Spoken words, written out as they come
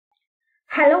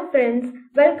Hello friends,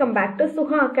 welcome back to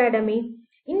Suha Academy.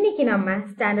 இன்னைக்கு நம்ம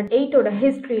standard 8 ஓட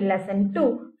history lesson 2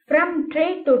 from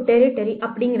trade to territory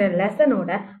அப்படிங்கிற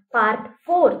லெசனோட part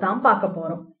 4 தான் பார்க்க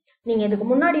போறோம். நீங்க இதுக்கு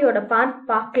முன்னாடியோட பார்ட்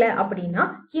பார்க்கல அப்படின்னா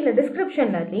கீழே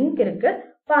டிஸ்கிரிப்ஷன்ல லிங்க் இருக்கு,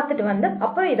 பார்த்துட்டு வந்து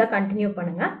அப்புறம் இதை கண்டினியூ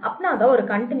பண்ணுங்க. அப்படின்னா தான் ஒரு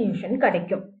கண்டினியூஷன்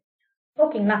கிடைக்கும்.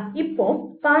 ஓகேங்களா? இப்போ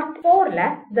part 4ல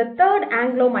the third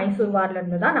Anglo Mysore வார்ல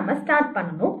இருந்து தான் நம்ம ஸ்டார்ட்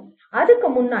பண்ணணும். அதுக்கு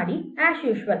முன்னாடி ஆஸ்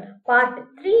யூஷுவல் பார்ட்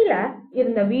 3ல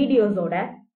இருந்த வீடியோஸோட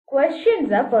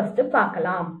क्वेश्चंस ஃபர்ஸ்ட்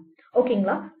பார்க்கலாம்.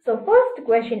 ஓகேங்களா? சோ ஃபர்ஸ்ட்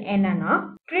क्वेश्चन என்னன்னா,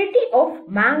 ட்ரீட்டி ஆஃப்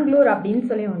மேங்களூர் அப்படின்னு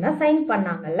சொல்லி ஒண்ணு சைன்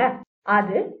பண்ணாங்கல்ல,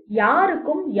 அது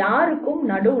யாருக்கும்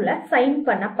நடுவுல சைன்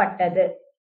பண்ணப்பட்டது.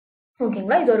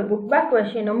 ஓகேங்களா? இது ஒரு புக் பேக்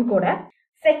क्वेश्चனும் கூட.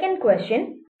 செகண்ட் क्वेश्चन,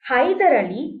 ஹைதர்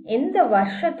அலி எந்த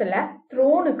வருஷத்துல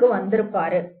த்ரோனுக்கு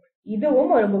வந்திருப்பாரு?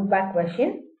 இதுவும் ஒரு book back question.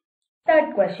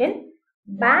 Third question,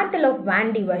 battle of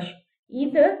வாண்டிவஷ்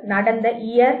இது நடந்த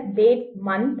இயர், டேட்,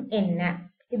 மந்த் என்ன?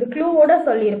 இது க்ளூவோட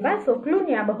சொல்லியிருப்பேன். ஸோ க்ளூ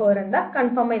ஞாபகம் இருந்தா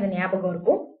கன்ஃபார்மா இது ஞாபகம்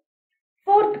இருக்கும்.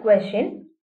 ஃபோர்த் क्वेश्चन,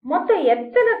 மொத்தம்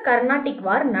எத்தனை கர்நாடிக்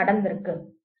வார் நடந்திருக்கு?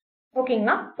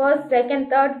 ஓகேங்களா? ஃபர்ஸ்ட், செகண்ட்,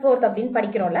 தேர்ட், ஃபோர்த் அப்படின்னு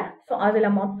படிக்கிறோம்ல, ஸோ அதுல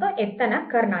மொத்தம் எத்தனை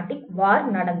கர்நாடிக் வார்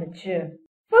நடந்துச்சு?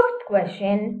 ஃபிஃப்த்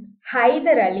क्वेश्चन,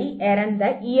 ஹைதர் அலி இறந்த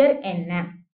இயர் என்ன?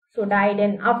 ஸோ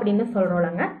டைடன் அப்படின்னு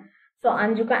சொல்றோம்லங்க. ஸோ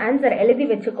 5க்கு ஆன்சர் எழுதி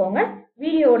வச்சுக்கோங்க.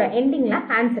 வீடியோட எண்டிங்ல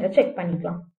ஆன்சரை செக்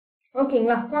பண்ணிக்கலாம்.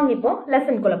 ஓகேங்களா? வாங்க இப்போ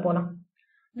லெசன்குள்ள போலாம்.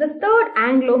 தி தேர்ட்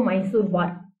ஆங்கிலோ மைசூர்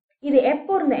வார் இது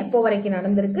எப்போ இருந்து எப்போ வரைக்கும்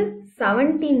நடந்திருக்கு?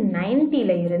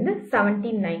 1790ல இருந்து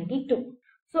 1792.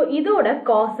 ஸோ இதோட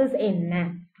காசஸ் என்ன?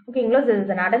 ஓகேங்களா?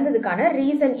 இது நடந்ததுக்கான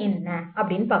ரீசன் என்ன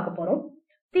அப்படின்னு பார்க்க போறோம்.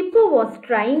 Tipu was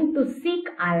trying to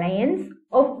seek alliance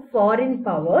of foreign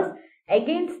powers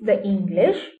against the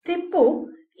English. Tipu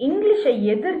இங்கிலீஷை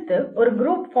எதிர்த்து ஒரு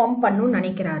குரூப் ஃபார்ம் பண்ணணும்னு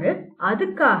நினைக்கிறாரு.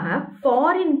 அதுக்காக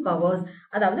ஃபாரின் பவர்ஸ்,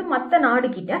 அதாவது மற்ற நாடு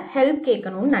கிட்ட ஹெல்ப்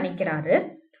கேட்கணும்னு நினைக்கிறாரு.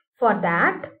 For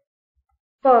that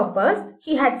purpose,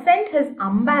 he had sent his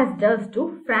ambassadors to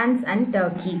France and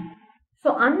Turkey. So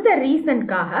அந்த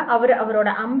ரீசன்காக அவரோட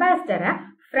அம்பாசிடரை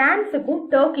பிரான்ஸுக்கும்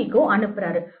டர்க்கிக்கும்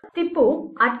அனுப்புறாரு. Tipu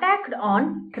attacked on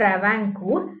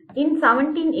Travancore in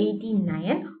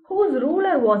 1789, whose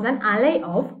ruler was an ally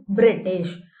of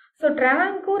British. So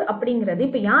Travancore அப்படிங்கிறது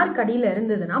இப்போ யார் கடியில்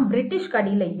இருந்ததுன்னா பிரிட்டிஷ்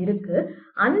கடியில் இருக்கு.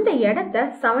 அந்த இடத்த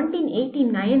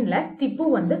 1789ல திப்பு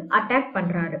வந்து அட்டாக்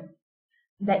பண்றாரு.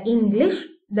 த English,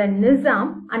 the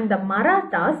Nizam and the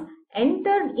Marathas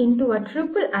entered into a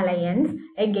triple alliance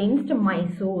against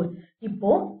Mysore.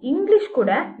 இப்போ இங்கிலீஷ்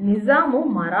கூட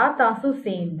நிசாமும் மராத்தாஸும்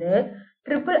சேர்ந்து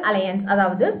ட்ரிபிள் அலையன்ஸ்,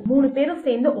 அதாவது 3 பேரும்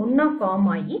சேர்ந்து ஒன்னா ஃபார்ம்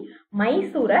ஆகி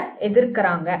மைசூரை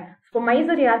எதிர்க்கிறாங்க. இப்போ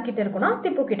மைசூர் யார்கிட்ட இருக்குன்னா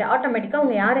திப்பு கிட்ட. ஆட்டோமேட்டிக்கா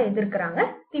அவங்க யாரை எதிர்க்கிறாங்க?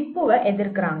 திப்புவை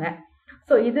எதிர்க்கிறாங்க.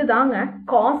 ஸோ இதுதாங்க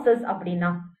காசஸ் அப்படின்னா.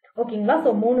 ஓகேங்களா?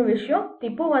 ஸோ 3 விஷயம்.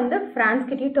 திப்பு வந்து பிரான்ஸ்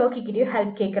கிட்டயும் டர்க்கி கிட்டயும்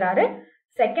ஹெல்ப் கேட்கிறாரு.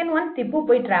 செகண்ட் ஒன், திப்பு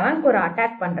போய் ட்ராவன்கூரை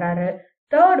அட்டாக் பண்றாரு.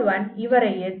 தேர்ட் ஒன்,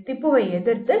 திப்புவை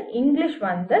எதிர்த்து இங்கிலீஷ்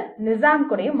வந்து நிசாம்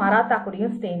கூடயும் மராத்தா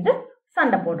கூடயும் சேர்ந்து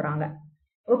சண்டை போடுறாங்க.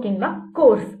 ஓகேங்களா?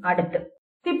 கோர்ஸ் அடுத்து,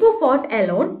 Tipu fought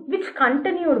alone which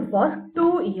continued for 2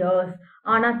 years.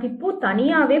 ஆனா திப்பு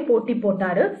தனியாவே போட்டி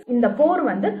போட்டாரு. இந்த போர்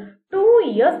வந்து 2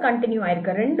 years கண்டினியூ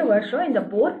ஆயிருக்கு. 2 வருஷம் இந்த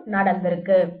போர்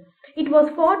நடந்திருக்கு. It was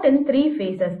fought in 3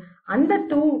 phases. அந்த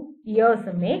 2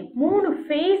 yearsமே 3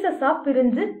 phases-ஆ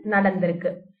பிரிஞ்சு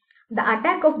நடந்திருக்கு. The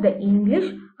attack of the English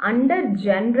under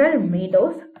General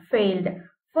Meadows failed.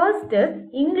 First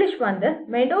English வந்து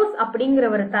மெடோஸ் அப்படிங்கிற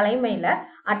ஒரு தலைமையில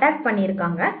அட்டாக்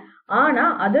பண்ணியிருக்காங்க. ஆனா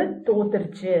அது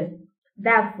தோத்துருச்சு.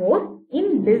 Therefore, in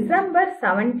December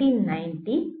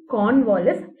 1790,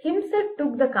 Cornwallis himself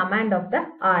took the command of the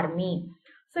army.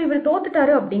 So இவர்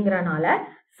தோத்துட்டாரு அப்படிங்கறனால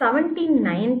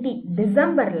 1790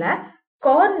 டிசம்பர்ல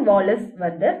கார்ன்வாலிஸ்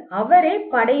வந்து அவரே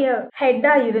படைய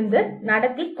ஹெட்டா இருந்து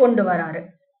நடத்தி கொண்டு வராரு.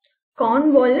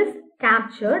 Cornwallis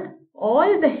captured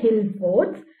all the hill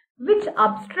forts which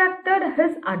obstructed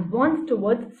his advance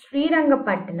towards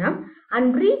Srirangapatnam and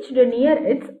reached near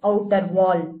its outer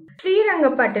wall.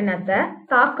 ஸ்ரீரங்கப்பட்டினத்தை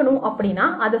தாக்கணும் அப்படின்னா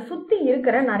அதை சுத்தி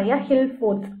இருக்கிற நிறைய ஹில்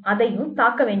ஃபோர்ட்ஸ் அதையும்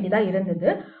தாக்க வேண்டியதா இருந்தது.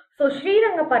 ஸோ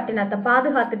ஸ்ரீரங்கப்பட்டினத்தை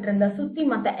பாதுகாத்துட்டு இருந்த சுத்தி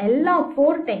மற்ற எல்லா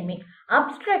ஃபோர்ட்டையுமே,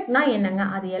 அப்ஸ்ட்ரக்ட்னா என்னங்க,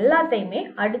 அது எல்லாத்தையுமே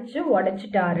அடிச்சு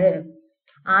உடைச்சிட்டாரு.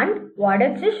 அண்ட்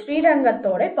உடைச்சு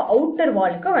ஸ்ரீரங்கத்தோட இப்ப அவுட்டர்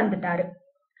வாலுக்கு வந்துட்டாரு.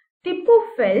 Tipu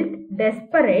felt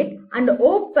desperate and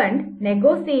opened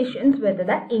negotiations with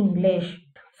the English.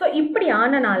 So இப்படி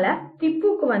ஆனனால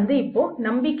திப்புக்கு வந்து இப்போ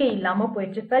நம்பிக்கை இல்லாம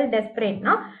போயிடுச்சு. ஃபெல்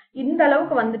டெஸ்பரேட்னா இந்த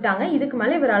அளவுக்கு வந்துட்டாங்க, இதுக்கு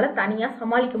மேல இவரால் தனியா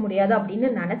சமாளிக்க முடியாது அப்படின்னு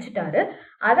நினைச்சிட்டாரு.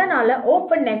 அதனால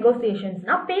ஓப்பன்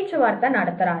நெகோசியேஷன்ஸ்னா பேச்சுவார்த்தை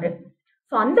நடத்துறாரு.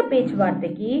 ஸோ அந்த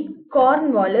பேச்சுவார்த்தைக்கு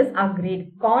கார்ன்வாலிஸ் அக்ரீட்,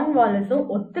 கார்ன்வாலிஸும்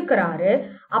ஒத்துக்கிறாரு.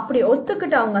 அப்படி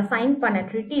ஒத்துக்கிட்டு அவங்க சைன் பண்ண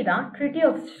ட்ரிட்டி தான் ட்ரிட்டி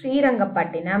ஆஃப்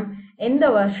ஸ்ரீரங்கப்பட்டினம். எந்த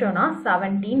வருஷம்னா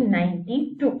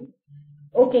 1792.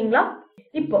 ஓகேங்களா?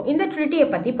 இப்போ இந்த ட்ரிட்டியை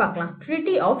பத்தி பார்க்கலாம்.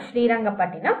 Treaty of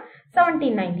Srirangapatna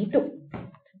 1792.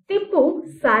 Tipu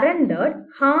surrendered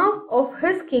half of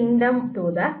his kingdom to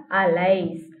the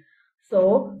allies. So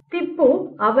Tipu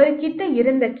அவர்கிட்ட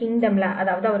இருந்த கிங்டம்ல,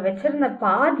 அதாவது அவர் வச்சிருந்த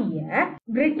பாதிய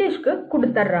பிரிட்டிஷ்க்கு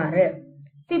கொடுத்துறாரு.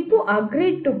 Tipu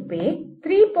agreed to pay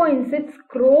 3.6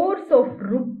 crores of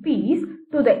rupees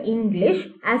to the English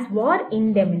as war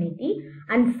indemnity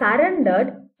and surrendered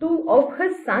 2 of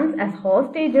his sons as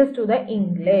hostages to the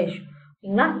English.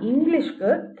 இங்கிலீஷ்க்கு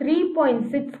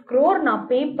 3.6 crore நான்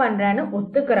பே பண்றேன்னு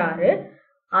ஒத்துக்கிறாரு.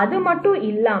 அது மட்டும்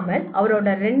இல்லாமல் அவரோட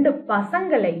 2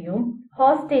 பசங்களையும்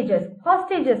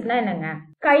ஹாஸ்டேஜஸ்னா என்னங்க,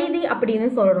 கைதி அப்படின்னு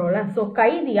சொல்றோம்ல, சோ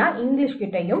கைதியா இங்கிலீஷ்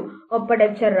கிட்டையும்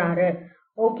ஒப்படைச்சிடுறாரு.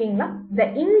 ஓகேங்களா? The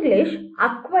English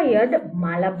acquired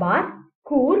Malabar,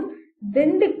 Coorg,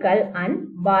 Dindigul and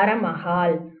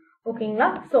பாரமஹால். ஓகேங்களா?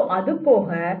 சோ அது போக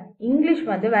இங்கிலீஷ்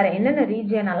வேற என்னென்ன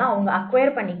ரீஜியன் எல்லாம் அவங்க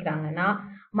அக்வயர் பண்ணிக்கிறாங்கன்னா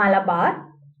மலபார்,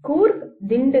 கூர்க்,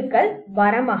 திண்டுக்கல்,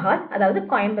 வரமஹால், அதாவது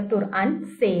கோயம்புத்தூர் அண்ட்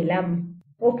சேலம்.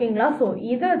 ஓகேங்களா? சோ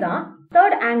இதுதான்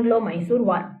தேர்ட் ஆங்கிலோ மைசூர்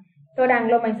வார். தேர்ட்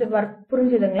ஆங்கிலோ மைசூர் வார்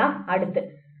புரிஞ்சுதுங்களா? அடுத்து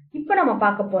இப்ப நம்ம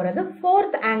பார்க்க போறது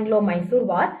ஃபோர்த் ஆங்கிலோ மைசூர்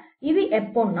வார். இது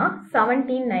எப்போன்னா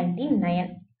 1799.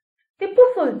 Tipu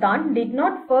Sultan did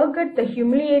not forget the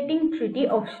humiliating treaty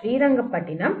of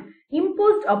Srirangapattinam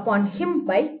imposed upon him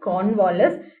by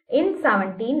Cornwallis in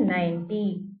 1790.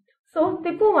 So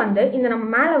Tipu இந்த நம்ம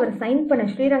மேல அவர் சைன் பண்ண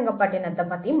ஸ்ரீரங்கப்பட்டினத்தை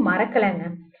பத்தி மறக்கலைங்க.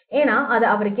 ஏன்னா அது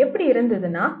அவருக்கு எப்படி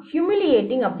இருந்ததுன்னா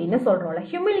ஹியூமிலியேட்டிங் அப்படின்னு சொல்றோம்ல.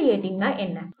 ஹியூமிலியேட்டிங்னா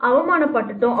என்ன?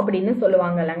 அவமானப்பட்டுட்டோம் அப்படின்னு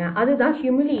சொல்லுவாங்கல்லங்க, அதுதான்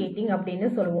ஹியூமிலியேட்டிங் அப்படின்னு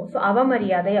சொல்லுவோம். ஸோ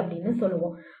அவமரியாதை அப்படின்னு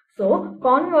சொல்லுவோம். ஸோ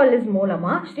கார்ன்வாலிஸ்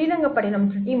மூலமா ஸ்ரீரங்கப்பட்டினம்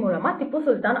ட்ரிட்டி மூலமா திப்பு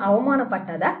சுல்தான்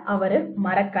அவமானப்பட்டதை அவரு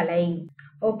மறக்கலை.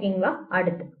 ஓகேங்களா?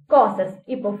 அடுத்து காசஸ்.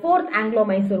 இப்போ fourth Anglo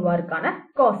Mysore வாருக்கான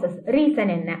causes,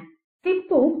 reason என்ன?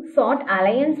 Tipu sought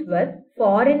alliance with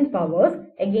foreign powers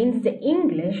against the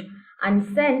English and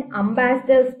sent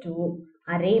ambassadors to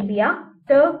Arabia,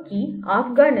 Turkey,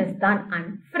 Afghanistan and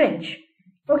French.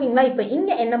 ஓகேங்களா? இப்ப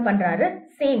இங்க என்ன பண்றாரு?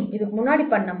 சேம் இதுக்கு முன்னாடி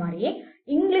பண்ண மாதிரியே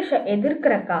இங்கிலீஷ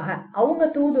எதிர்க்கிறதுக்காக அவங்க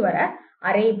தூதுவரை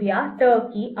அரேபியா,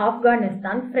 டர்க்கி,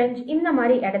 ஆப்கானிஸ்தான், பிரெஞ்சு இந்த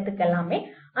மாதிரி இடத்துக்கு எல்லாமே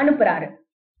அனுப்புறாரு.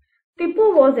 Tipu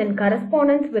was in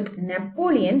correspondence with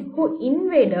Napoleon who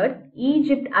invaded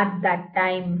Egypt at that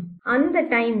time. அந்த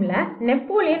டைம்ல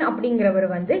நெப்போலியன் அப்படிங்கிறவர்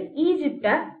ஈஜிப்ட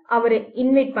அவரு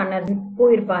இன்வைட் பண்ண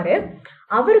போயிருப்பாரு.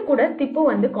 அவரு கூட திப்பு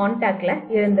கான்டாக்ட்ல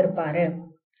இருந்திருப்பாரு.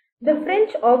 The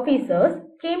French officers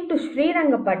came to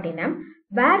Srirangapattinam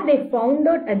where they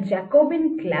founded a Jacobin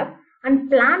club and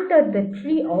planted the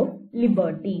tree of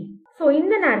liberty. So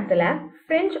இந்த நேரத்துல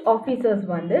பிரெஞ்சு ஆபீசர்ஸ்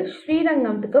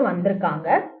ஸ்ரீரங்கத்துக்கு வந்திருக்காங்க.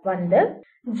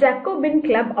 ஜக்கோபின்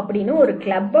கிளப் அப்படின்னு ஒரு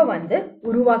கிளப்ப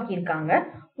உருவாக்கி இருக்காங்க.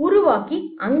 உருவாக்கி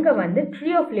அங்க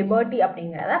ட்ரீ ஆஃப் லிபர்ட்டி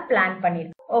அப்படிங்கறத பிளான்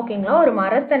பண்ணிருக்காங்க. ஓகேங்களா? ஒரு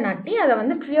மரத்தை நட்டி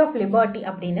அதை ட்ரீ ஆஃப் லிபர்ட்டி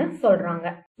அப்படின்னு சொல்றாங்க.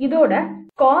 இதோட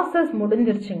காசஸ்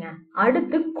முடிஞ்சிருச்சுங்க.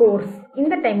 அடுத்து கோர்ஸ்.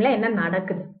 இந்த டைம்ல என்ன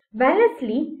நடக்குது?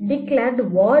 வெலஸ்லி டிக்ளேர்ட்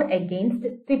வார் அகெயின்ஸ்ட்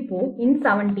திப்பு இன்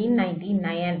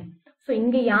 1799. ஸோ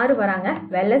இங்க யாரு வராங்க?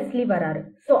 வெலஸ்லி வராரு.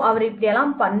 ஸோ அவர் இப்படி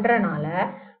எல்லாம் பண்றனால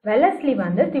வெலஸ்லி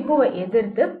திப்புவை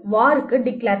எதிர்த்து வாருக்கு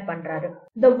டிக்ளேர் பண்றாரு.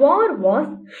 The war was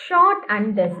short and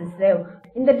decisive.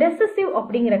 இந்த டெசிசிவ்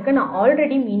அப்படிங்கறதுக்கு நான்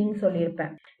ஆல்ரெடி மீனிங்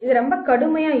சொல்லியிருப்பேன். இது ரொம்ப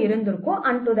கடுமையா இருந்திருக்கும்.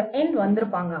 அண்ட் டு த எண்ட்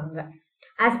வந்திருப்பாங்க அவங்க.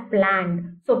 As planned.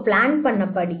 So plan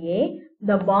பண்ணபடியே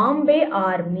the Bombay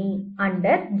Army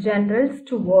under General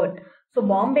Stuart. So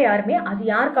Bombay army அது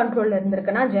யார் கண்ட்ரோல்ல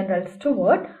இருந்திருக்குன்னா ஜெனரல்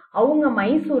ஸ்டூவர்ட். அவங்க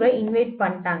மைசூரை இன்வைட்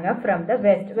பண்ணிட்டாங்க ஃப்ரம் த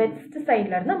வெஸ்ட்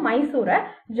சைட்ல இருந்து மைசூரை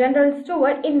ஜெனரல்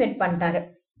ஸ்டூவர்ட் இன்வைட் பண்ணிட்டாரு.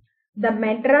 த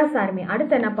மெட்ராஸ் ஆர்மி.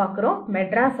 அடுத்து என்ன பாக்குறோம்?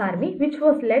 Madras army which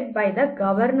was led by the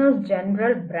Governor's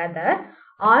General brother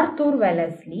Arthur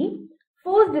Wellesley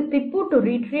forced Tipu to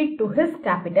retreat to his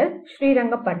capital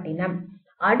Srirangapattinam.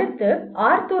 அடுத்து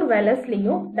ஆர்த்தூர்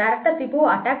வெலஸ்லியும் டைரக்டா திப்பு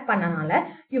அட்டாக் பண்ணனால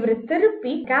இவரு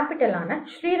திருப்பி கேபிட்டலான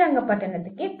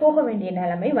ஸ்ரீரங்கப்பட்டினத்துக்கே போக வேண்டிய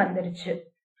நிலைமை வந்துருச்சு.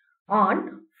 On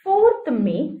 4th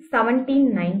May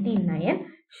 1799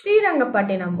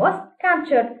 Srirangapatna was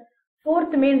captured.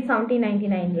 4th May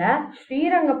 1799ல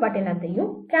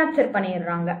ஸ்ரீரங்கப்பட்டினத்தையும் capture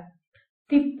பண்ணிடுறாங்க.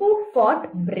 Tipu fought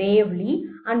bravely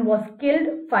and was killed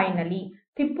finally.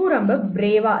 Tipu ரொம்ப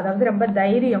பிரேவா, அதாவது ரொம்ப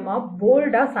தைரியமா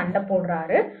போல்டா சண்டை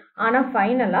போடுறாரு. ஆனா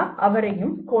ஃபைனலா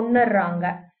அவரையும் கொன்னுறாங்க.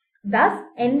 Thus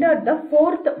ended the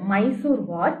 4th Mysore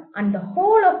War and the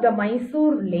whole of the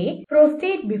Mysore lay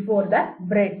prostrate before the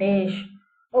British.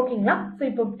 ஓகேங்களா. ஸோ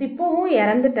இப்போ திப்புவும்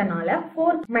இறந்துட்டனால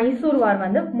ஃபோர்த் மைசூர் வார்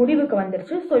வந்து முடிவுக்கு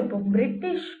வந்துருச்சு. ஸோ இப்போ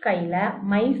பிரிட்டிஷ் கையில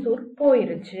மைசூர்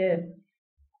போயிருச்சு.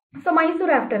 ஸோ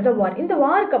மைசூர் ஆஃப்டர் த வார், இந்த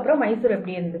வாருக்கு அப்புறம் மைசூர்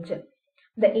எப்படி இருந்துச்சு?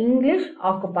 த English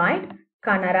occupied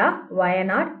Canara,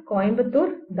 Wayanad,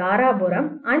 Coimbatore, Dharapuram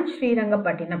and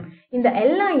Srirangapatna, இந்த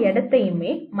எல்லா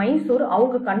இடத்தையுமே மைசூர்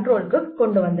அவங்க கண்ட்ரோலுக்கு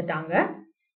கொண்டு வந்துட்டாங்க.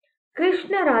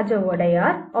 Krishnaraja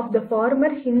ஒடையார் of the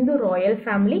farmer Hindu Royal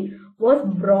family was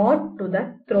brought to the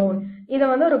throne. இதை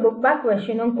வந்து ஒரு புக் பேக்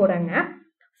கொஸ்டினும் கூடங்க.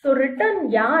 ஸோ ரிட்டர்ன்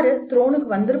யாரு த்ரோனுக்கு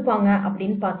வந்திருப்பாங்க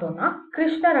அப்படின்னு பார்த்தோம்னா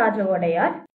Krishnaraja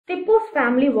ஒடையார். Tipu's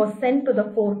family was sent to the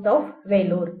fort of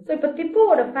Vellore. So இப்போ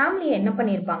திப்புவோட ஃபேமிலியை என்ன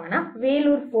பண்ணியிருப்பாங்கன்னா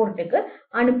வேலூர் ஃபோர்ட்டுக்கு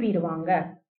அனுப்பிடுவாங்க.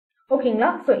 ஓகேங்களா.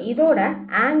 ஸோ இதோட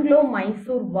ஆங்கிலோ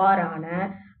மைசூர் வாரான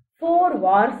 4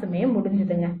 வார்ஸுமே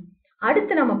முடிஞ்சுதுங்க.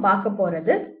 அடுத்து நம்ம பார்க்க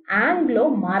போறது ஆங்கிலோ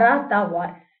மராத்தா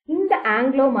வார். இந்த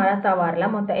ஆங்கிலோ மராத்தா வார்ல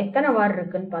மொத்தம் எத்தனை வார்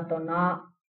இருக்குன்னு பார்த்தோம்னா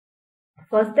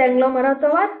first Anglo Maratha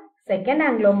war, second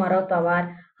Anglo Maratha war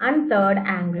and third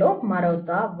Anglo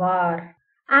Maratha war.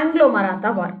 Anglo Maratha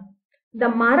war. The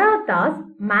Marathas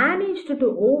managed to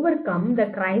overcome the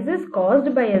crisis caused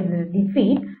by a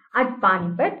defeat at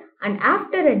Panipat and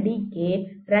after a decade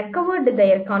recovered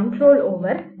their control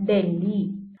over Delhi.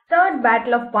 Third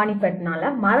battle of பானிபட்னால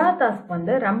மராத்தாஸ்க்கு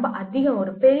வந்து ரொம்ப அதிகம்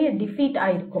ஒரு பெரிய defeat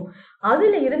ஆயிருக்கும்.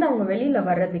 அதுல இருந்து அவங்க வெளியில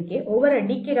வர்றதுக்கே ஒவ்வொரு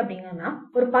டிகேட் அப்படிங்கன்னா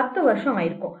ஒரு 10 வருஷம்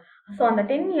ஆயிருக்கும். ஸோ அந்த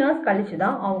 10 இயர்ஸ்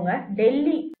கழிச்சுதான் அவங்க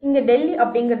டெல்லி, இங்க டெல்லி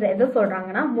அப்படிங்கறத எதை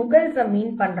சொல்றாங்கன்னா முகல்ஸை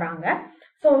மீன் பண்றாங்க.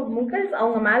 ஸோ முகல்ஸ்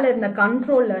அவங்க மேல இருந்த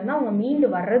கண்ட்ரோல்ல இருந்து அவங்க மீண்டு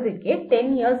வர்றதுக்கே 10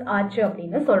 இயர்ஸ் ஆச்சு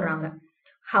அப்படின்னு சொல்றாங்க.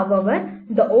 However,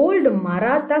 the old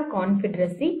Maratha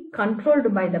confederacy controlled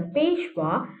by the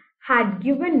Peshwa had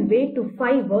given way to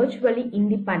 5 virtually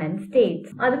independent states.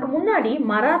 அதுக்கு முன்னாடி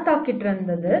மராத்தா கிட்ட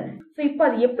இருந்தது. ஸோ இப்போ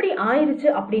அது எப்படி ஆயிருச்சு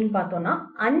அப்படின்னு பார்த்தோம்னா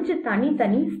 5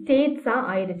 தனித்தனி ஸ்டேட்ஸா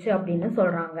ஆயிருச்சு அப்படின்னு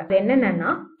சொல்றாங்க.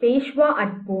 என்னென்னா Peshwa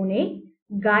at Pune,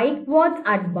 கைக்வாட்ஸ்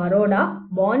at Baroda,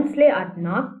 Bhonsle at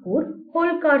Nagpur,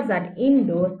 ஹோல்கார்ஸ் at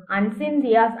indoor and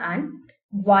சிந்தியாஸ் and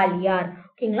குவாலியார்.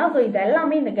 ஓகேங்களா. ஸோ இது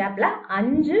எல்லாமே இந்த கேப்ல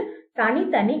 5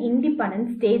 தனித்தனி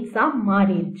இண்டிபெண்டன்ட் ஸ்டேட்ஸா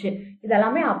மாறிடுச்சு.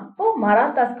 இதெல்லாமே அப்போ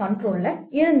மராத்தாஸ் கண்ட்ரோல்ல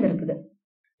இருந்திருக்குது.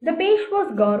 The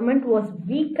Peshwa's government was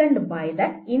weakened by the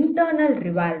internal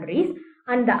rivalries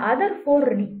and the other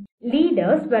 4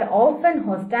 leaders were often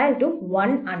hostile to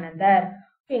one another.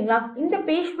 ஓகேங்களா. இந்த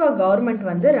பேஷ்வா கவர்மெண்ட்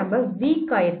வந்து ரொம்ப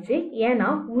வீக் ஆயிடுச்சு. ஏன்னா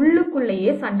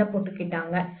உள்ளுக்குள்ளேயே சண்டை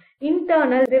போட்டுக்கிட்டாங்க.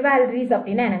 இன்டர்னல் ரிவால்ரிஸ்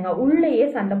அப்படின்னா என்னங்க, உள்ளேயே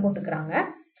சண்டை போட்டுக்கிறாங்க.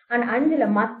 அண்ட் 5ல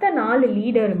மற்ற 4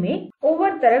 லீடருமே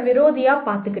ஒவ்வொருத்தர விரோதியா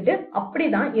பார்த்துக்கிட்டு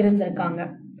அப்படிதான் இருந்திருக்காங்க.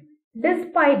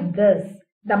 Despite this,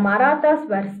 the Marathas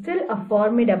were still a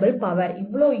formidable power.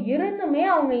 இவ்வளோ இருந்துமே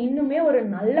அவங்க இன்னுமே ஒரு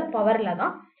நல்ல பவர்ல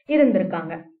தான்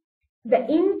இருந்திருக்காங்க. The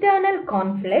internal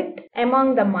conflict among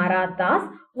the Marathas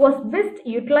was best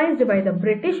utilized by the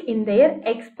British in their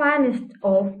expansion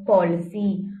of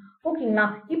policy. ஓகேங்களா.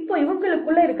 இப்போ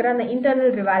இவங்களுக்குள்ள இருக்கிற அந்த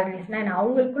இன்டர்னல் ரிவால்ரிஸ்னா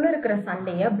அவங்களுக்குள்ள இருக்கிற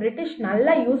சண்டைய பிரிட்டிஷ்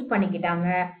நல்லா யூஸ் பண்ணிக்கிட்டாங்க.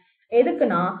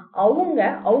 எதுக்குன்னா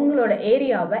அவங்களோட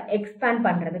ஏரியாவை எக்ஸ்பேண்ட்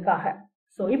பண்றதுக்காக.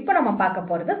 ஸோ இப்போ நம்ம பார்க்க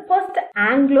போறது ஃபர்ஸ்ட்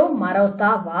ஆங்கிலோ மராத்தா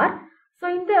வார். ஸோ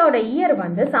இதோட இயர்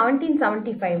வந்து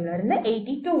 1775ல இருந்து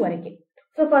 82 வரைக்கும்.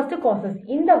 ஸோ ஃபர்ஸ்ட் காசஸ்,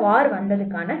 இந்த வார்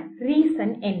வந்ததுக்கான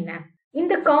ரீசன் என்ன? In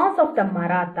the cause of the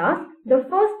Marathas, the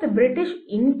first British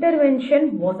intervention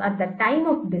was at the time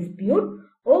of dispute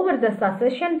over the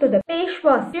succession to the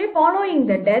Peshwa following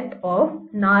the death of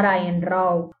Narayan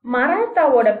Rao.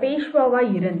 மராத்தாவோட பேஷ்வாவா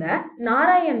இருந்த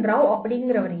நாராயண் ராவ்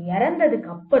அப்படிங்கிறவர் இறந்ததுக்கு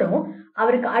அப்புறம்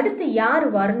அவருக்கு அடுத்து யார்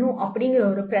வரணும் அப்படிங்கிற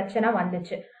ஒரு பிரச்சனை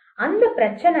வந்துச்சு. அந்த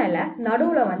பிரச்சனையில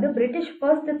நடுவுல வந்து பிரிட்டிஷ்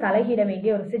ஃபர்ஸ்ட் தலையிட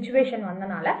வேண்டிய ஒரு சிச்சுவேஷன்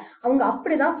வந்தனால அவங்க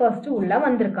அப்படிதான் ஃபர்ஸ்ட் உள்ள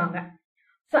வந்திருக்காங்க.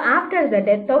 So after the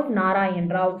death of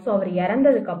Narayan Rao, so அவர்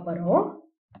இறந்ததுக்கு அப்புறம்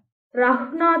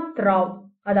ரகுநாத் ராவ்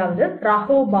அதாவது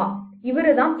ரஹோபா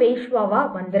இவரு தான் பேஷ்வாவா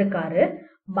வந்திருக்காரு.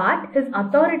 But his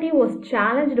authority was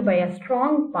challenged by a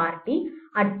strong party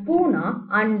at Pune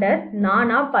under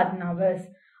நானா பட்னாவிஸ்.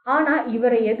 ஆனா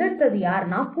இவரை எதிர்த்தது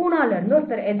யாருன்னா பூனால இருந்து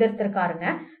ஒருத்தர் எதிர்த்திருக்காருங்க.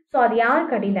 ஸோ அது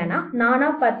யாருக்கு அடியிலனா நானா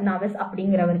பட்னாவிஸ்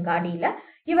அப்படிங்கிறவருக்கு அடியில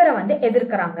இவரை வந்து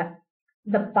எதிர்க்கிறாங்க.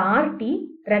 The party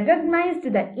recognized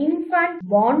the infant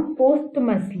born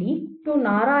posthumously to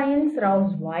Narayan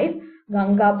Raw's wife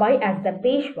Gangabai as the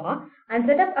Peshwa and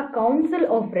set up a council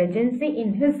of regency in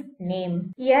his name.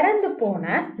 இறந்து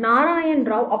போன நாராயண்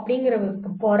ராவ்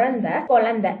அப்படிங்கிறவருக்கு பிறந்த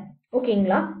குழந்தை,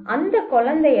 ஓகேங்களா, அந்த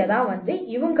குழந்தைய தான் வந்து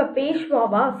இவங்க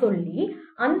பேஷ்வாவா சொல்லி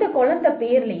அந்த குழந்தை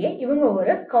பேர்லயே இவங்க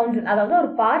ஒரு கவுன்சில் அதாவது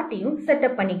ஒரு பார்ட்டியும்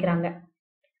செட்டப் பண்ணிக்கிறாங்க.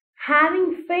 Having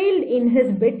failed in his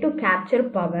bid to capture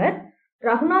power,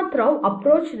 Raghunath Rao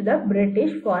approached the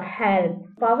British for help.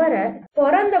 பவரை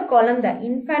பிறந்த குழந்தை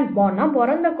இன்ஃபேன்ட் பார்னா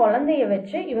பிறந்த குழந்தைய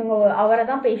வச்சு இவங்க அவரை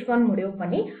தான் பேஷ்வான்னு முடிவு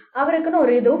பண்ணி அவருக்குன்னு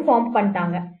ஒரு இதுவும் ஃபார்ம்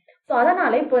பண்ணிட்டாங்க. ஸோ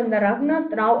அதனால இப்போ இந்த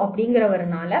ரகுநாத் ராவ்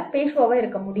அப்படிங்கிறவர்னால பேஷ்வாவா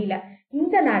இருக்க முடியல.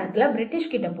 இந்த நேரத்துல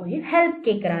பிரிட்டிஷ் கிட்ட போய் ஹெல்ப்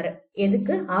கேட்கிறாரு.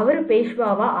 எதுக்கு? அவரு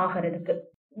பேஷ்வாவா ஆகிறதுக்கு.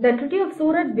 The Treaty of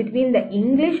Surat between the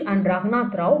English and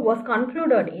Raghunath Rao was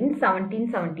concluded in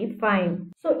 1775.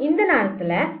 So இந்த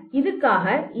நேரத்துல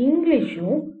இதுக்காக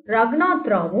இங்கிலீஷும் ரகுநாத்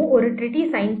ராவும் ஒரு ட்ரிட்டி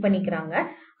சைன் பண்ணிக்கிறாங்க.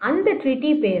 அந்த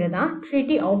ட்ரிட்டி பேரு தான்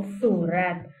Treaty of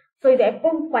Surat. So இது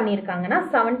எப்போ பண்ணிருக்காங்கன்னா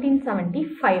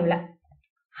 1775ல.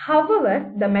 However,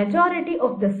 the majority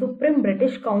of the Supreme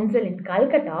British Council in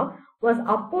Calcutta was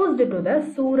opposed to the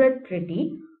Surat Treaty,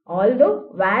 although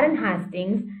Warren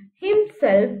Hastings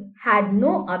himself had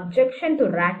no objection to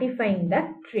ratifying the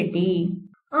treaty.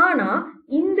 ஆனா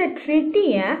இந்த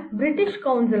ட்ரிட்டிய British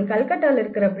council, கல்கட்டால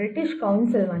இருக்கிற British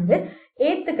council வந்து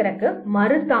ஏத்துக்கிறதுக்கு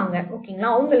மறுத்தாங்க.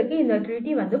 ஓகேங்களா, அவங்களுக்கு இந்த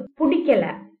treaty வந்து பிடிக்கல.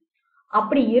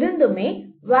 அப்படி இருந்துமே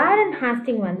வாரன்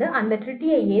ஹாஸ்டிங் வந்து அந்த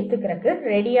ட்ரிட்டியை ஏத்துக்கிறதுக்கு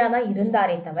ரெடியா தான்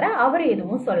இருந்தாரே தவிர அவர்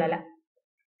எதுவும் சொல்லல.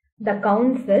 The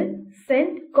council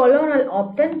sent Colonel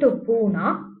Upton to Pune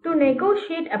to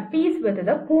negotiate a peace with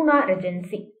the Pune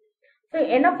Regency. So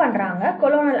என்ன பண்றாங்க,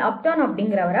 கொலோனல் அப்டன்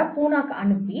அப்படிங்கிறவரை பூனாக்கு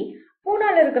அனுப்பி,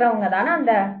 பூனால இருக்கிறவங்க தானே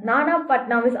அந்த நானா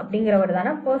பட்னாவிஸ் அப்படிங்கிறவர்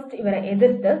தானே ஃபர்ஸ்ட் இவரை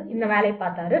எதிர்த்து இந்த வேலையை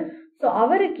பார்த்தாரு. ஸோ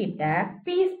அவர்கிட்ட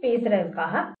பீஸ்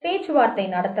பேசுறதுக்காக, பேச்சுவார்த்தை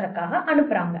நடத்துறதுக்காக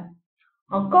அனுப்புறாங்க.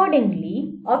 Accordingly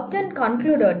அப்டன்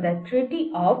concluded the treaty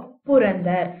of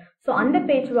Purandar. So அந்த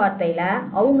பேச்சுவார்த்தையில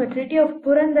அவங்க ட்ரிட்டி ஆஃப்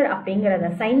புரந்தர்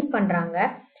அப்படிங்கிறத சைன் பண்றாங்க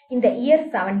in the year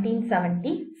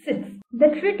 1776. The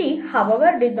treaty, however,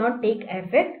 did not take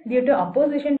effect due to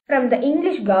opposition from the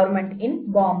English government in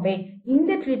Bombay.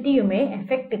 இந்த ட்ரிட்டியுமே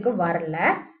எஃபெக்ட்டுக்கு வரல,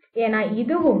 ஏன்னா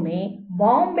இதுவுமே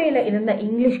பாம்பேல இருந்த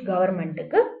இங்கிலீஷ்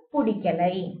கவர்மெண்ட்டுக்கு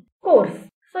பிடிக்கலை. கோர்ஸ்.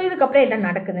 ஸோ இதுக்கப்புறம் என்ன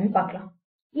நடக்குதுன்னு பார்க்கலாம்.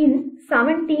 In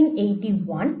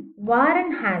 1781,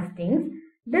 Warren Hastings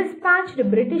dispatched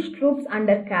British troops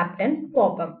under Captain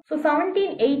Popham. So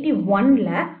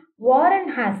 1781ல Warren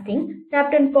Hastings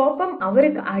captain பாப்பம்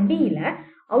அவருக்கு அடியில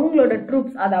அவங்களோட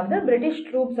ட்ரூப்ஸ், அதாவது பிரிட்டிஷ்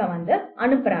ட்ரூப்ஸை வந்து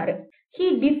அனுப்புறாரு. He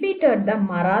defeated the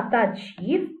Maratha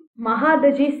chief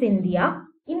Mahadaji Scindia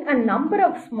in a number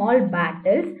of small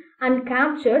battles and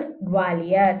captured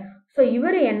Gwalior. So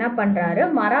இவர் என்ன பண்றாரு,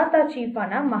 மராத்தா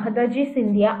சீஃபான மஹதாஜி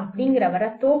சிந்தியா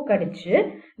அப்படிங்கிறவரை தோக்கடிச்சு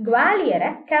குவாலியரை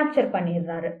கேப்சர்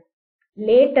பண்ணிடுறாரு.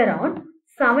 Later on,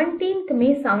 17th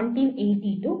May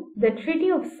 1782, the Treaty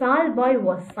of Salbai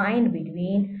was signed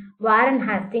between Warren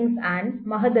Hastings and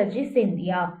Mahadaji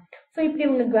Scindia. So இப்படி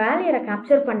இவங்க குவாலியரை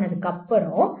capture பண்ணதுக்கு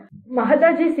அப்புறம்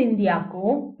மஹதாஜி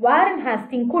சிந்தியாக்கும் Warren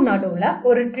ஹாஸ்டிங்க்கும் நடுவில்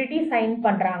ஒரு ட்ரிட்டி சைன்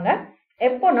பண்றாங்க.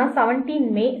 எப்போனா 17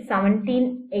 May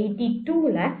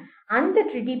 1782ல அந்த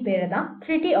ட்ரிட்டி பேரு தான்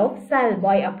ட்ரிட்டி ஆஃப்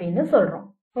சால்பாய் அப்படின்னு சொல்றோம்.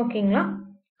 ஓகேங்களா,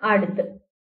 அடுத்து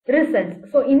ரிசல்ட்ஸ்.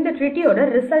 ஸோ இந்த ட்ரிட்டியோட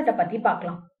ரிசல்ட்டை பத்தி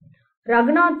பார்க்கலாம்.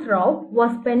 Raghunath Rao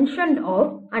was pensioned off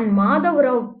and Madhav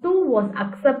Rao too was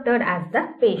accepted as the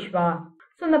Peshwa.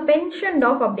 So இந்த பென்ஷன்ட்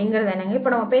ஆஃப் அப்படிங்கிறது என்னங்க,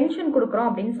 இப்போ நம்ம பென்ஷன் கொடுக்குறோம்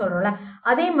அப்படின்னு சொல்றோம்ல,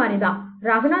 அதே மாதிரிதான்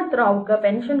ரகுநாத் ராவுக்கு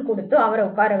பென்ஷன் கொடுத்து அவரை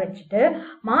உட்கார வச்சுட்டு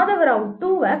மாதவ ராவ்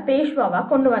டூவை பேஷ்வாவா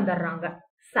கொண்டு வந்துடுறாங்க.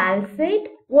 Salsette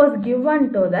was given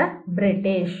to the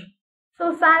British. So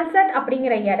Salsette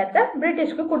அப்படிங்கிற இடத்த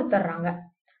பிரிட்டிஷ்க்கு கொடுத்துட்றாங்க.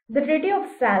 The Treaty of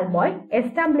Salbai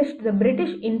established the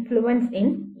British influence in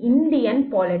Indian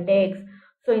politics.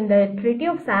 So இந்த Treaty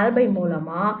of Salbai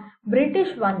மூலமா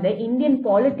பிரிட்டிஷ் வந்து இந்தியன்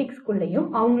பாலிடிக்ஸ்குள்ளேயும்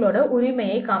அவங்களோட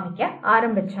உரிமையை காமிக்க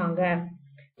ஆரம்பிச்சாங்க.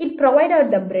 It provided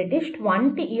the British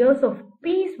 20 years of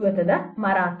peace with the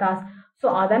Marathas. So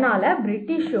அதனால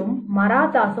பிரிட்டிஷும்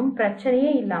மராத்தாஸும்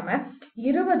பிரச்சனையே இல்லாம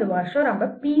 20 வருஷம் ரொம்ப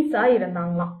பீஸா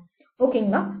இருந்தாங்களாம்.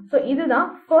 ஓகேங்களா, ஸோ இதுதான்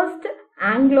ஃபர்ஸ்ட்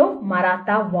ஆங்கிலோ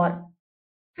மராத்தா வார்.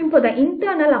 இப்போ the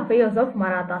internal affairs of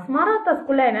Marathas.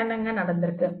 மராத்தாஸ்குள்ள என்னென்னங்க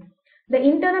நடந்திருக்கு? The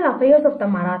internal affairs of the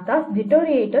Marathas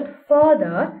deteriorated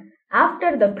further after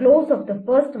the close of the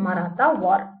first Maratha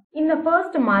war. இந்த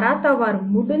first Maratha war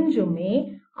முடிஞ்சுமே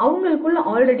அவங்களுக்குள்ள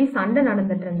ஆல்ரெடி சண்டை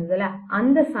நடந்துட்டு இருந்ததுல,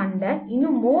 அந்த சண்டை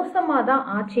இன்னும் மோசமா தான்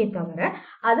ஆச்சே தவிர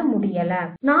அது முடியல.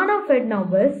 Nana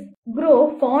Fednobis grow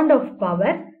fond of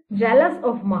power, jealous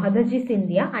of Mahadaji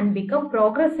Scindia and become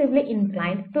progressively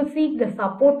inclined to seek the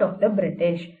support of the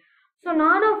British. So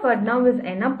Nana Fednobis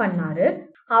என்ன பண்ணாரு,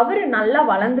 அவரு நல்லா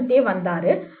வளர்ந்துட்டே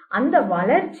வந்தாரு. அந்த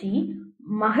வளர்ச்சி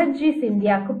மஹஜி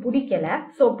சிந்தியாவுக்கு பிடிக்கல.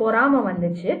 ஸோ பொறாம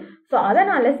வந்துச்சு. ஸோ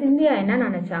அதனால சிந்தியா என்ன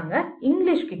நினைச்சாங்க,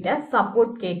 இங்கிலீஷ் கிட்ட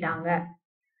சப்போர்ட் கேட்டாங்க.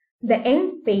 The young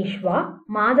Peshwa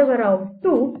Madhava Rao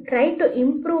too tried to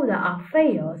improve the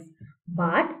affairs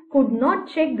but could not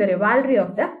check the rivalry of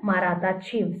the Maratha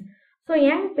chiefs. So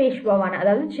young பேஷ்வாவான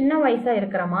அதாவது சின்ன வயசா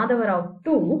இருக்கிற மாதவராவ்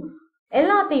டூ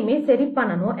எல்லாத்தையுமே சரி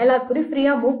பண்ணணும், எல்லாருக்கும்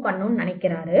ஃப்ரீயா மூவ் பண்ணணும்னு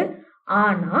நினைக்கிறாரு.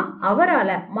 ஆனா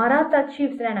அவரால மராத்தா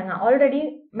சீஃப்ஸ் நாங்க ஆல்ரெடி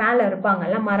மேல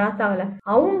இருப்பாங்கல்ல மராத்தாவில,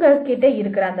 அவங்க கிட்ட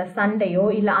இருக்கிற அந்த சண்டையோ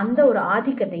இல்ல அந்த ஒரு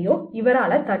ஆதிக்கத்தையோ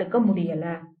இவரால தடுக்க முடியல.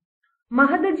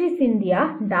 மகதஜி சிந்தியா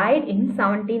died in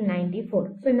 1794.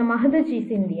 ஸோ இந்த மகதஜி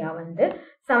சிந்தியா வந்து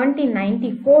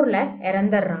 1794ல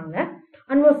இறந்துடுறாங்க.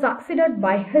 and was succeeded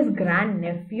by his grand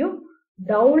nephew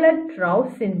Daulat Rao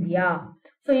Scindia.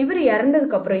 So இவர்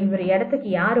இறந்ததுக்கு அப்புறம் இவர் இடத்துக்கு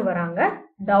யாரு வராங்க?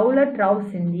 தௌலத் ராவ்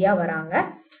சிந்தியா வராங்க.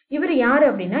 இவர் யாரு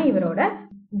அப்படின்னா இவரோட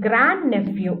கிராண்ட்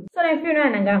நெஃப்யூ. ஸோ நெஃப்யூனா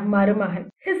என்னங்க? மருமகன்.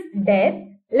 his death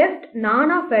left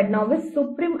Nana Fednavitz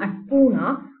supreme at Pune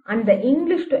and the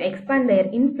English to expand their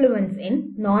influence in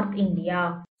North India.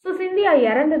 So Scindia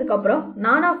இறந்ததுக்கு அப்புறம்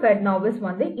நானா ஃபெட்னாவிஸ்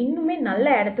வந்து இன்னுமே நல்ல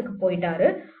இடத்துக்கு போயிட்டாரு.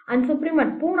 அண்ட் சுப்ரீம்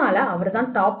அட் பூனால அவர் தான்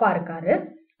டாப்பா இருக்காரு.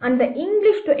 அந்த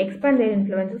English to expand there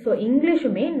influence. So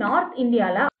இங்கிலீஷுமே north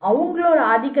இந்தியால அவங்களோட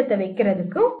ஆதிக்கத்தை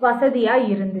வைக்கிறதுக்கு வசதியா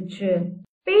இருந்துச்சு.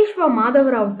 Peshwa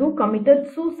Madhavrao two committed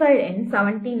suicide இன்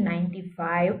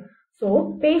 1795. ஸோ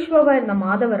பேஷ்வாவா இருந்த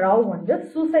மாதவராவ் வந்து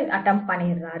சூசைட் அட்டெம்ப்ட்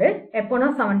பண்ணிடுறாரு. எப்போனா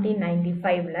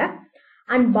 1795ல.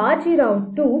 And Bajirao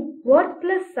two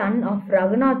worthless son of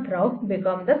Raghunath Rao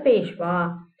become the Peshwa.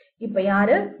 இப்ப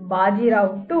யாரு?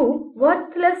 பாஜிராவ் டூ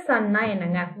ஒர்த்லெஸ் சன்னா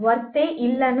என்னங்க? ஒர்த்தே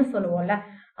இல்லைன்னு சொல்லுவோம்ல,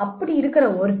 அப்படி இருக்கிற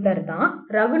ஒருத்தர் தான்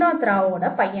ரகுநாத் ராவோட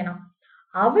பையனா.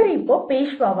 அவர் இப்போ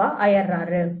பேஷ்வாவா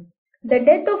ஆயிடுறாரு. The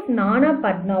death of Nana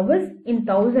Fednavitz in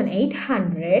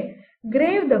 1800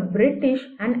 gave the British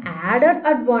an added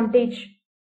advantage.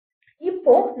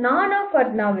 இப்போ நானா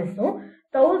ஃபட்னாவிஸும்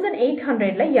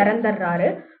 1800ல இறந்துடுறாரு.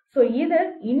 ஸோ இது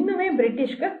இன்னுமே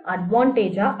பிரிட்டிஷ்க்கு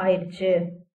அட்வான்டேஜா ஆயிடுச்சு.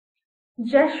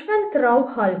 Jashwanth Rao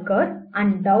Holkar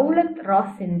and Daulat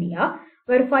Rao Scindia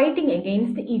were fighting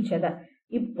against each other.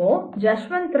 இப்போ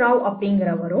ஜஷ்வந்த் ராவ்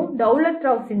அப்படிங்கிறவரும் தௌலத்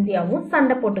ராவ் சிந்தியாவும்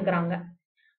சண்டை போட்டுக்கிறாங்க.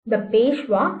 The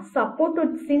Peshwa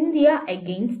supported Scindia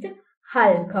against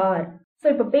Halkar. So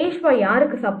இப்ப பேஷ்வா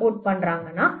யாருக்கு சப்போர்ட்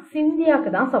பண்றாங்கன்னா சிந்தியாக்கு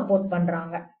தான் சப்போர்ட்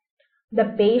பண்றாங்க. The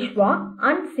Peshwa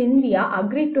and Scindia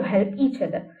agreed to help each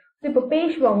other. So இப்ப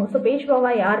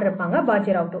பேஷ்வாவா யார் இருப்பாங்க?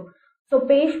 பாஜிராவ் டூ. ஸோ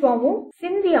பேஷ்வாவும்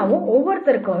சிந்தியாவும்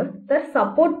ஒவ்வொருத்தருக்கு ஒருத்தர்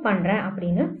சப்போர்ட் பண்றேன்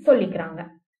அப்படின்னு சொல்லிக்கிறாங்க.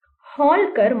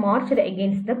 Holkar மார்ச்டு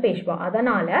against the Peshwa.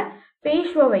 அதனால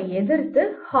பேஷ்வாவை எதிர்த்து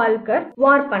ஹால்கர்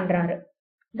வார் பண்றாரு.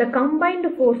 The combined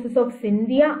forces of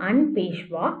Scindia and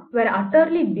Peshwa were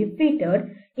utterly defeated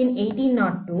in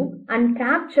 1802 and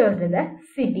captured the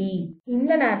city.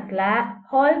 இந்த நேரத்துல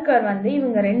ஹால்கர் வந்து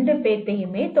இவங்க ரெண்டு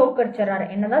பேத்தையுமே தோக்கடிச்சாரு.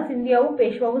 என்னதான் சிந்தியாவும்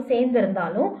பேஷ்வாவும் சேர்ந்து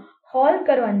இருந்தாலும்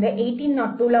ஹால்கர் வந்து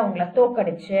 1802ல அவங்கள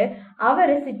தோக்கடிச்சு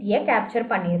அவரு சிட்டியை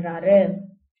கேப்சர் பண்ணிடுறாரு.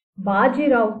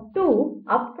 Bajirao two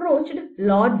approached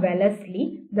Lord Wellesley,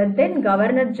 the then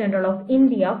Governor General of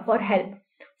India, for help.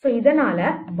 So இதனால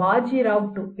பாஜிராவ்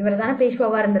டூ இவர் தானே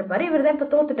பேஷ்வாவா இருந்திருப்பாரு, இவர் தான் இப்ப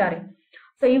தோத்துட்டாரு.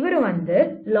 ஸோ இவரு வந்து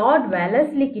லார்ட்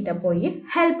வெலஸ்லி கிட்ட போய்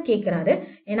ஹெல்ப் கேட்கிறாரு.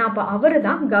 ஏன்னா அப்ப அவரு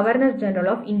தான் கவர்னர் ஜெனரல்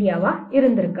ஆஃப் இந்தியாவா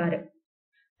இருந்திருக்காரு.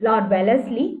 லார்ட்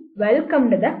வெலஸ்லி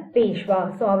வெல்கம்டு த பேஷ்வா.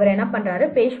 ஸோ அவர் என்ன பண்றாரு?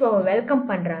 பேஷ்வாவை வெல்கம்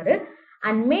பண்றாரு.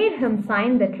 And mat him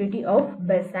sign the treaty of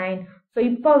Bassein. So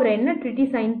இப்போ அவர் என்ன ட்ரிட்டி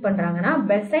சைன் பண்றாங்கன்னா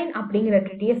பெசைன் அப்படிங்கிற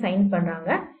ட்ரிட்டியை சைன்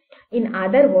பண்றாங்க. இன்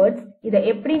அதர் வேர்ட்ஸ் இதை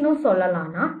எப்படின்னு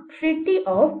சொல்லலாம்னா ட்ரிட்டி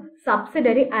ஆஃப்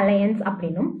சப்சிடரி அலையன்ஸ்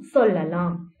அப்படின்னு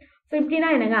சொல்லலாம். ஸோ இப்படின்னா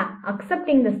என்னங்க?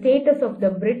 Accepting the status of the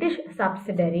British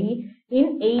subsidiary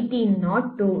in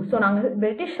 1802. So நாங்கள்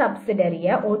பிரிட்டிஷ்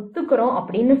சப்சிடரியை ஒத்துக்கிறோம்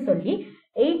அப்படின்னு சொல்லி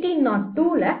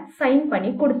 1802ல சைன்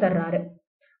பண்ணி கொடுத்துட்றாரு.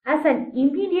 as an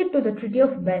immediate to the treaty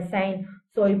of Versailles.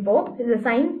 So இப்போ இதை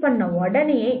சைன் பண்ண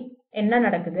உடனே என்ன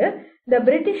நடக்குது? The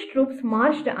British troops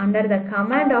marched under the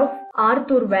command of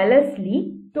Arthur Wellesley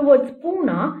towards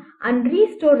Pune and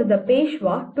restored the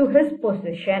Peshwa to his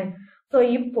position. So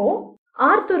இப்போ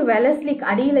Arthur வெலஸ்லிக்கு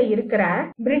அடியில இருக்கிற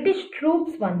British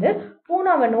troops வந்து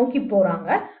பூனாவை நோக்கி போறாங்க.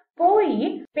 போய்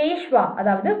பேஷ்வா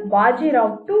அதாவது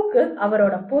பாஜிராவ் டூக்கு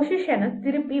அவரோட பொசிஷனை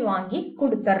திருப்பி வாங்கி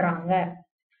கொடுத்துட்றாங்க.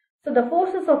 So the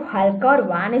forces of ஹல்கார்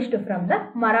vanished from the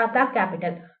Maratha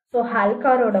capital. So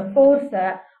ஹல்காரோட ஃபோர்ஸை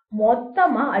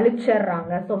மொத்தமா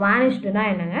அழிச்சிடுறாங்க. ஸோ வேனிஷ்டுனா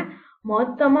என்னங்க?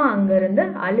 மொத்தமா அங்கிருந்து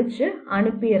அழிச்சு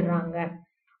அனுப்பிடுறாங்க.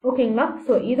 ஓகேங்களா?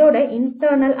 ஸோ இதோட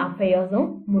இன்டர்னல் அஃபேர்ஸும்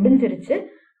முடிஞ்சிருச்சு.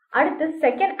 அடுத்து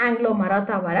செகண்ட் ஆங்கிலோ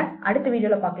மராத்தா வர அடுத்த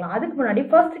வீடியோல பார்க்கலாம். அதுக்கு முன்னாடி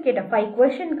ஃபர்ஸ்ட் கேட்ட 5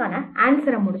 கொஸ்டின்கான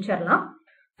ஆன்சரை முடிச்சிடலாம்.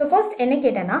 ஸோ ஃபர்ஸ்ட் என்ன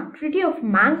கேட்டேன்னா ட்ரிட்டி ஆஃப்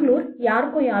மேங்களூர்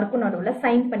யாருக்கும் நடுவில்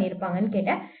சைன் பண்ணியிருப்பாங்கன்னு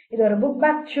கேட்டேன். இது ஒரு புக்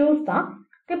பேக் சூஸ் தான்.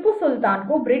 திப்பு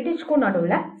சுல்தானுக்கும் பிரிட்டிஷ்க்கும்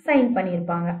நடுவில் சைன்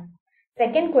பண்ணியிருப்பாங்க.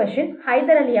 செகண்ட் கொஸ்டின்,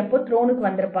 ஹைதர் அலி எப்போ த்ரோனுக்கு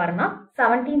வந்திருப்பாருன்னா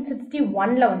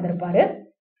 1761ல வந்திருப்பாரு.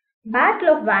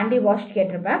 Battle of வாண்டி wash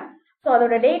கேட்டிருப்பேன். ஸோ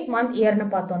அதோட டேட் மந்த் இயர்னு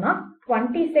பார்த்தோம்னா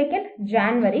 22nd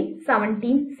January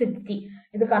 1760.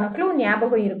 இதுக்கான க்ளூ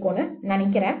ஞாபகம் இருக்கும்னு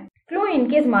நினைக்கிறேன். க்ளூ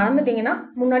இன்கேஸ் மறந்துட்டீங்கன்னா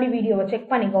முன்னாடி வீடியோவை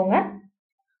செக் பண்ணிக்கோங்க.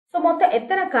 ஸோ மொத்தம்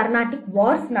எத்தனை கர்நாடிக்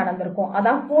வார்ஸ் நடந்திருக்கும்,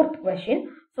 அதான் 4th கொஸ்டின்.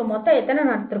 ஸோ மொத்தம் எத்தனை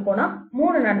நடந்திருக்கோம்னா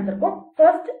 3 நடந்திருக்கும்.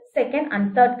 First, second and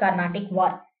third Carnatic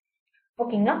வார்.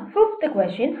 ஓகேங்களா. 5th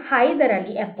கொஸ்டின், ஹைதர்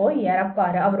அலி எப்போ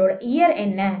இறப்பாரு, அவரோட இயர்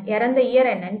என்ன, இறந்த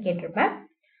இயர் என்னன்னு கேட்டிருப்பேன்.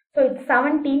 So it's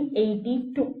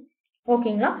 1782.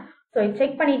 ஓகேங்களா. ஸோ இது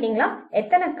செக் பண்ணிட்டீங்களா?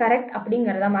 எத்தனை கரெக்ட்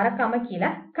அப்படிங்கிறத மறக்காம கீழே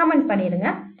கமெண்ட் பண்ணிடுங்க.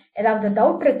 ஏதாவது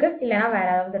டவுட் இருக்கு இல்லைன்னா வேற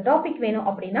ஏதாவது டாபிக் வேணும்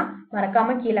அப்படின்னா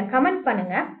மறக்காம கீழே கமெண்ட்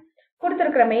பண்ணுங்க.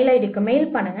 கொடுத்துருக்கிற மெயில் ஐடிக்கு மெயில்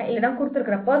பண்ணுங்க, இல்லைன்னா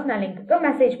கொடுத்துருக்கிற பர்சனல் லிங்க்கு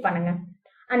மெசேஜ் பண்ணுங்க.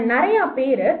 அண்ட் நிறைய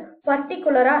பேர்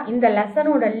பர்டிகுலரா இந்த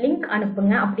லெசனோட லிங்க்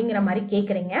அனுப்புங்க அப்படிங்கிற மாதிரி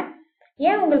கேட்குறீங்க.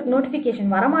 ஏன் உங்களுக்கு நோட்டிஃபிகேஷன்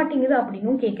வரமாட்டேங்குது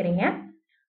அப்படின்னு கேட்குறீங்க.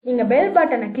 நீங்க பெல்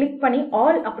பட்டனை கிளிக் பண்ணி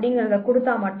ஆல் அப்படிங்கிறத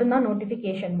கொடுத்தா மட்டும்தான்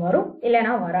நோட்டிஃபிகேஷன் வரும்,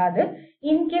 இல்லைன்னா வராது.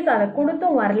 இன்கேஸ் அதை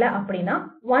கொடுத்தும் வரல அப்படின்னா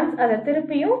ஒன்ஸ் அதை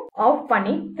திருப்பியும் ஆஃப்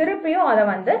பண்ணி திருப்பியும்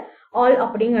அதை ஆல்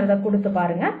அப்படிங்கிறத கொடுத்து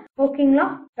பாருங்க. ஓகேங்களா.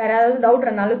 வேற ஏதாவது டவுட்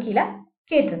இருந்தாலும் கீழே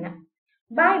கேட்டுருங்க.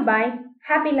 Bye bye.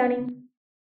 Happy learning.